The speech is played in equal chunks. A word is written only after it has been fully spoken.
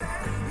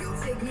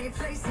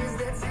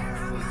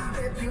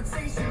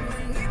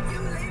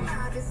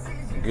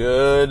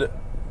Good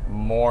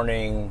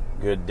morning,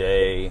 good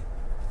day,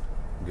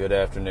 good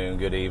afternoon,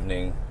 good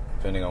evening,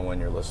 depending on when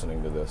you're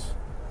listening to this.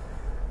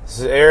 This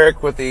is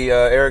Eric with the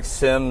Eric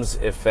Sims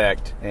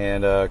Effect,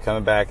 and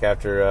coming back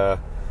after a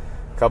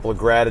couple of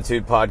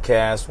gratitude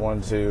podcasts.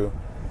 Wanted to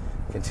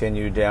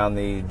continue down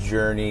the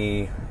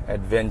journey,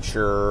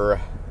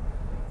 adventure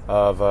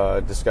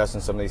of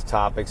discussing some of these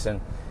topics. And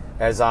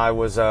as I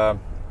was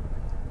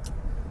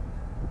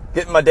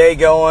getting my day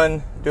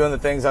going, doing the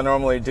things I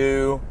normally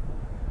do,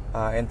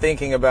 and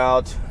thinking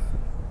about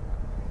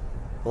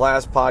the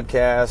last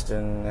podcast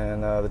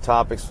and the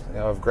topics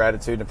of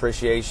gratitude and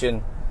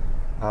appreciation,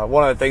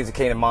 one of the things that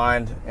came to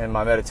mind in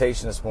my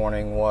meditation this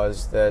morning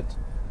was that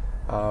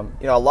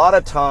a lot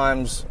of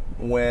times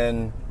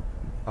when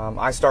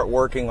I start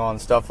working on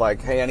stuff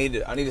like, hey, I need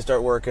to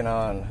start working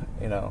on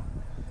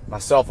my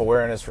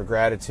self-awareness for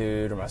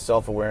gratitude, or my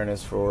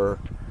self-awareness for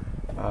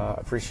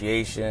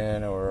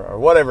appreciation, or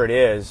whatever it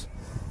is,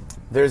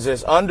 there's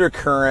this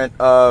undercurrent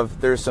of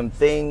there's some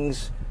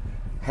things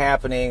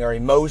happening or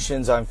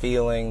emotions I'm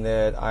feeling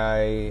that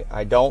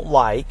I don't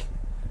like,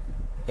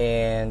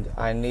 and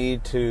I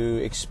need to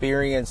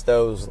experience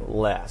those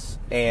less.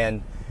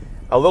 And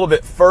a little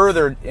bit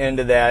further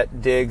into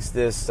that digs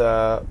this,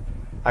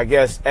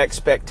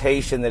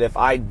 expectation that if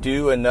I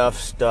do enough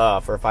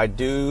stuff, or if I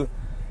do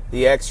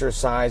the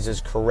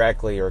exercises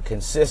correctly or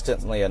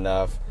consistently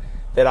enough,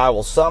 that I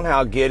will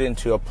somehow get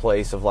into a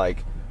place of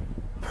like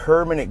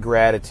permanent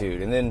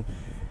gratitude. And then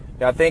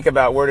I think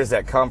about, where does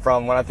that come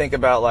from? When I think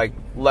about like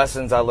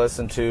lessons I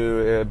listened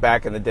to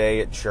back in the day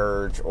at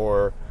church,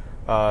 or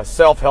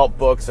self-help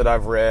books that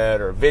I've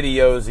read, or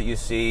videos that you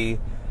see,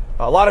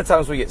 a lot of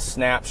times we get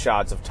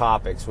snapshots of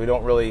topics. We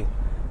don't really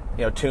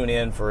tune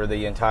in for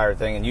the entire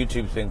thing. And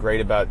YouTube's been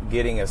great about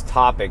getting us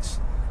topics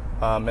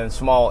in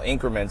small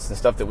increments and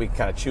stuff that we can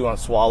kind of chew on,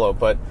 swallow.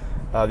 But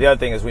the other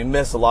thing is we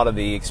miss a lot of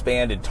the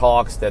expanded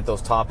talks that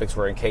those topics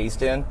were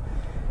encased in.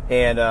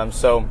 And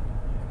so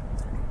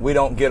we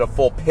don't get a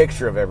full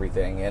picture of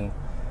everything. And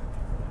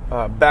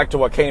back to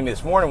what came to me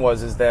this morning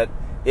is that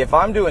if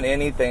I'm doing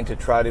anything to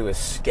try to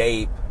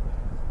escape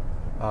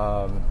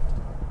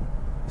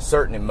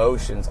certain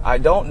emotions, I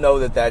don't know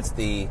that that's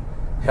the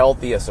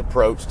healthiest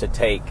approach to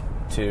take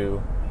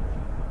to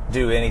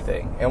do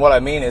anything. And what I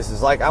mean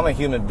is like, I'm a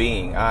human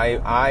being.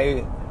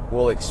 I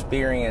will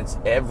experience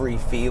every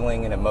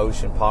feeling and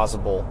emotion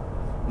possible,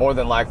 more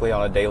than likely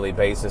on a daily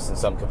basis in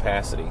some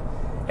capacity.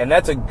 And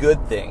that's a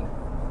good thing.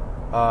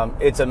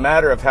 It's a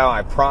matter of how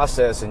I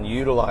process and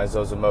utilize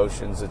those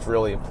emotions that's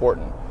really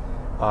important,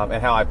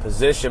 and how I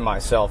position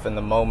myself in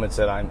the moments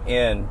that I'm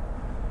in,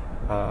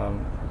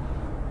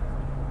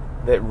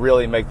 that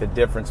really make the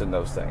difference in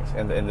those things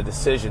and the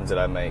decisions that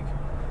I make.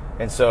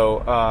 And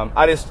so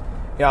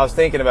I was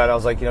thinking about it. I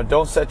was like,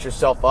 don't set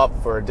yourself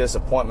up for a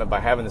disappointment by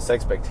having this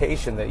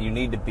expectation that you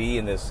need to be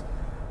in this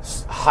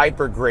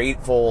hyper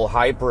grateful,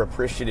 hyper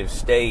appreciative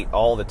state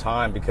all the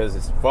time, because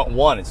it's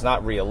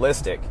not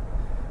realistic.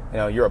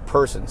 You're a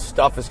person.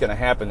 Stuff is going to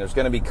happen. There's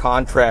going to be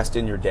contrast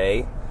in your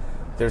day.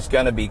 There's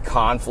going to be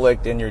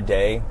conflict in your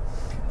day.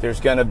 There's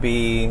going to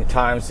be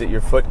times that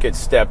your foot gets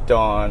stepped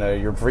on, or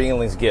your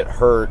feelings get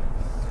hurt,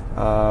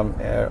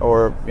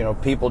 or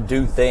people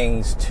do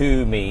things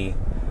to me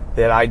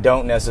that I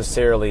don't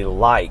necessarily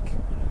like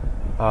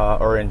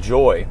or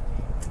enjoy.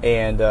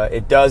 And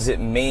it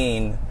doesn't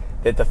mean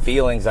that the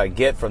feelings I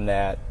get from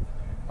that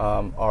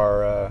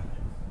are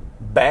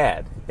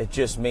bad. It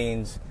just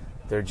means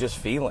they're just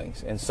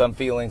feelings. And some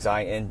feelings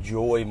I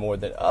enjoy more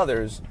than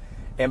others.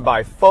 And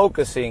by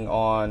focusing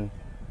on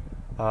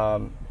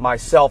my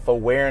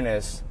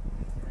self-awareness,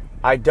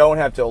 I don't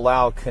have to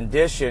allow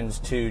conditions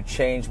to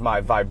change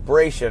my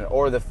vibration,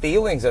 or the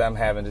feelings that I'm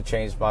having to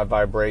change my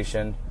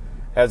vibration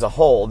as a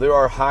whole. There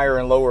are higher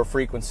and lower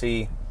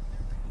frequency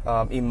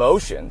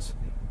emotions,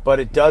 but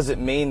it doesn't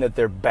mean that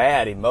they're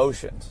bad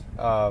emotions.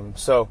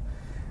 So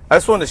I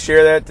just wanted to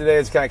share that today.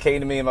 It's kind of came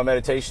to me in my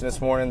meditation this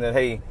morning that,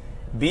 hey,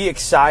 be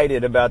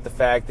excited about the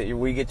fact that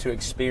we get to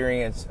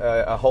experience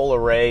a whole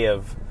array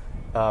of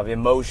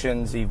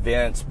emotions,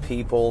 events,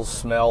 people,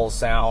 smells,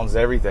 sounds,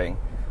 everything,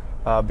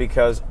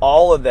 because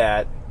all of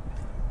that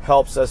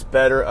helps us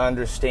better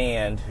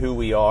understand who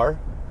we are.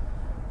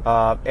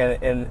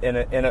 And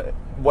in a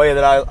way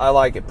that I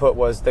like it put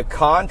was, the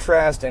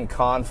contrast and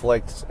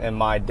conflicts in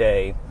my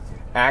day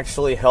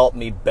actually help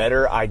me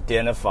better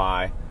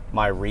identify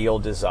my real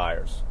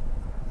desires.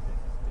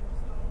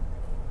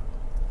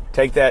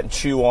 Take that and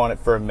chew on it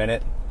for a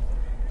minute,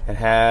 and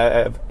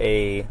have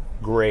a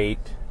great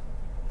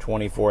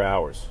 24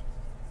 hours.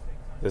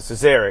 This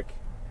is Eric.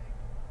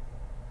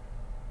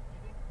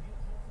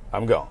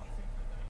 I'm gone.